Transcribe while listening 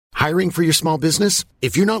Hiring for your small business?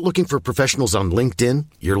 If you're not looking for professionals on LinkedIn,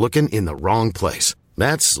 you're looking in the wrong place.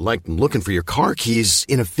 That's like looking for your car keys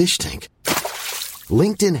in a fish tank.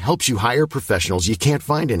 LinkedIn helps you hire professionals you can't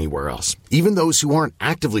find anywhere else, even those who aren't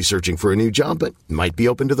actively searching for a new job but might be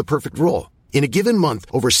open to the perfect role. In a given month,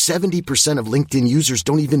 over 70% of LinkedIn users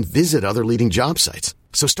don't even visit other leading job sites.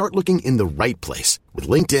 So start looking in the right place. With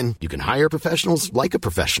LinkedIn, you can hire professionals like a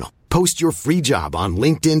professional. Post your free job on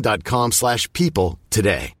linkedin.com/people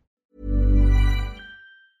today.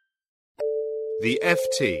 The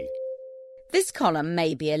FT. This column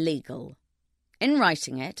may be illegal. In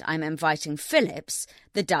writing it, I'm inviting Philips,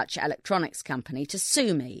 the Dutch electronics company, to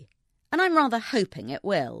sue me, and I'm rather hoping it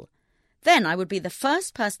will. Then I would be the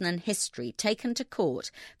first person in history taken to court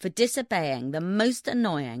for disobeying the most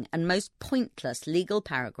annoying and most pointless legal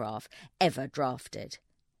paragraph ever drafted.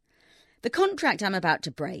 The contract I'm about to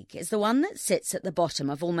break is the one that sits at the bottom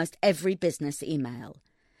of almost every business email.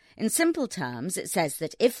 In simple terms, it says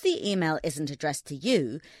that if the email isn't addressed to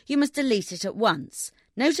you, you must delete it at once,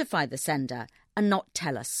 notify the sender, and not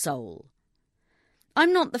tell a soul.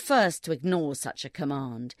 I'm not the first to ignore such a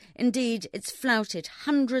command. Indeed, it's flouted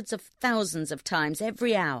hundreds of thousands of times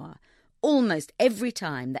every hour, almost every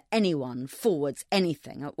time that anyone forwards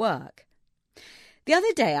anything at work. The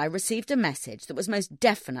other day I received a message that was most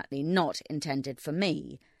definitely not intended for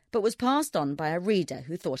me, but was passed on by a reader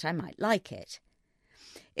who thought I might like it.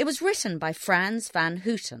 It was written by Frans van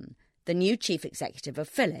Houten, the new chief executive of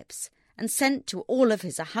Philips, and sent to all of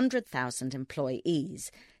his 100,000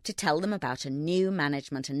 employees to tell them about a new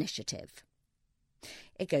management initiative.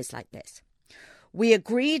 It goes like this. We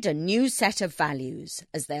agreed a new set of values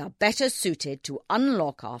as they are better suited to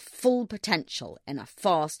unlock our full potential in a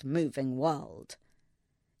fast-moving world.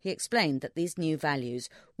 He explained that these new values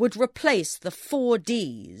would replace the 4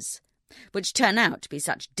 Ds, which turn out to be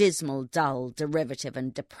such dismal, dull, derivative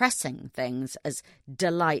and depressing things as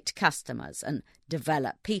delight customers and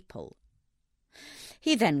develop people.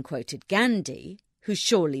 He then quoted Gandhi, who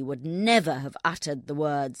surely would never have uttered the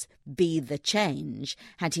words, "be the change,"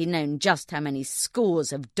 had he known just how many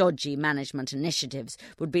scores of dodgy management initiatives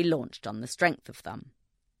would be launched on the strength of them.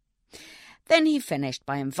 Then he finished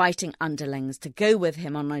by inviting underlings to go with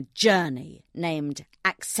him on a journey named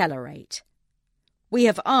Accelerate. We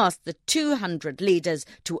have asked the 200 leaders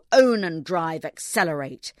to own and drive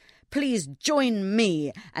Accelerate. Please join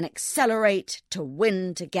me and accelerate to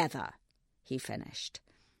win together, he finished.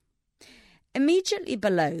 Immediately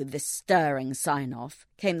below this stirring sign-off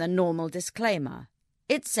came the normal disclaimer.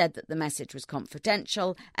 It said that the message was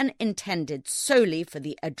confidential and intended solely for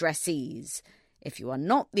the addressees. If you are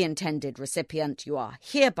not the intended recipient, you are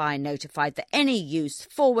hereby notified that any use,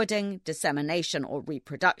 forwarding, dissemination or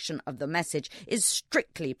reproduction of the message is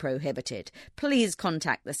strictly prohibited. Please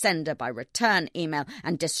contact the sender by return email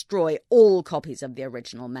and destroy all copies of the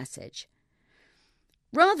original message.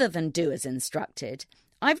 Rather than do as instructed,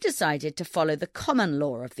 I've decided to follow the common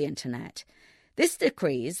law of the Internet. This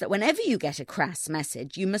decrees that whenever you get a crass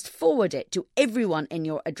message, you must forward it to everyone in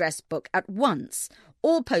your address book at once,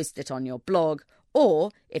 or post it on your blog,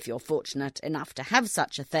 or, if you're fortunate enough to have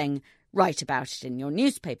such a thing, write about it in your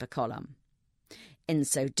newspaper column. In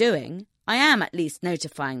so doing, I am at least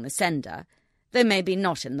notifying the sender, though maybe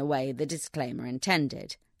not in the way the disclaimer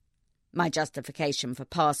intended. My justification for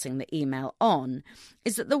passing the email on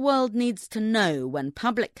is that the world needs to know when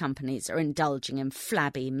public companies are indulging in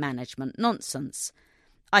flabby management nonsense.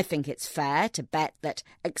 I think it's fair to bet that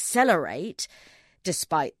Accelerate,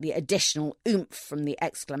 despite the additional oomph from the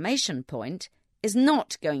exclamation point, is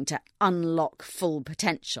not going to unlock full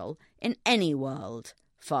potential in any world,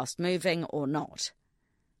 fast-moving or not.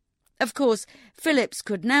 Of course, Philips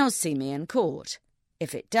could now see me in court.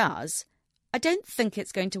 If it does, I don't think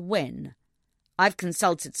it's going to win. I've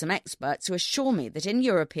consulted some experts who assure me that in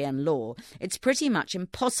European law it's pretty much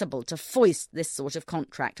impossible to foist this sort of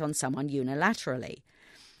contract on someone unilaterally.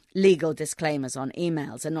 Legal disclaimers on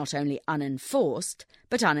emails are not only unenforced,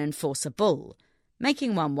 but unenforceable,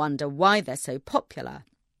 making one wonder why they're so popular.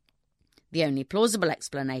 The only plausible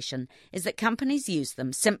explanation is that companies use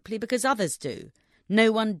them simply because others do.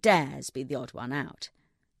 No one dares be the odd one out.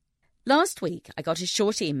 Last week, I got a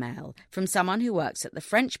short email from someone who works at the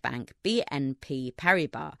French bank BNP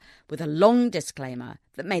Paribas with a long disclaimer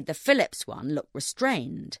that made the Philips one look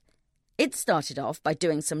restrained. It started off by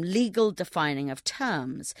doing some legal defining of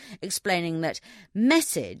terms, explaining that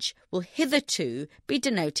message will hitherto be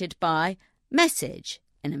denoted by message,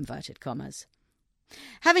 in inverted commas.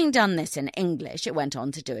 Having done this in English, it went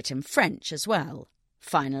on to do it in French as well.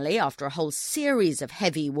 Finally, after a whole series of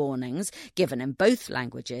heavy warnings given in both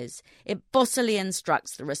languages, it bossily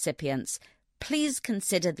instructs the recipients, please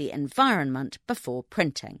consider the environment before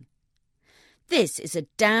printing. This is a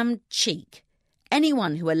damned cheek.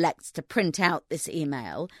 Anyone who elects to print out this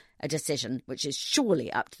email, a decision which is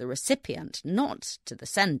surely up to the recipient, not to the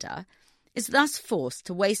sender, is thus forced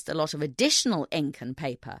to waste a lot of additional ink and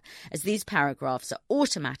paper, as these paragraphs are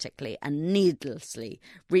automatically and needlessly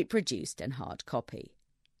reproduced in hard copy.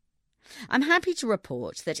 I'm happy to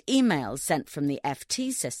report that emails sent from the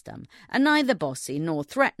FT system are neither bossy nor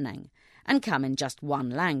threatening and come in just one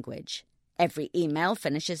language. Every email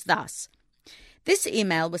finishes thus: "This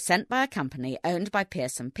email was sent by a company owned by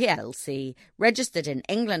Pearson plc, registered in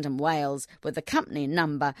England and Wales with the company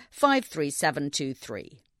number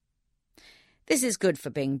 53723. This is good for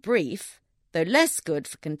being brief, though less good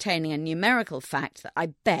for containing a numerical fact that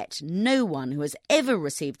I bet no one who has ever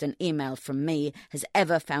received an email from me has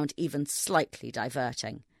ever found even slightly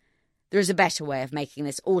diverting. There is a better way of making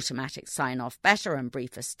this automatic sign-off better and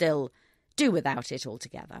briefer still. Do without it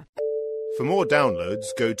altogether." For more downloads,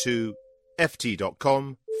 go to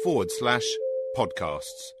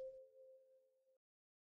ft.com/podcasts.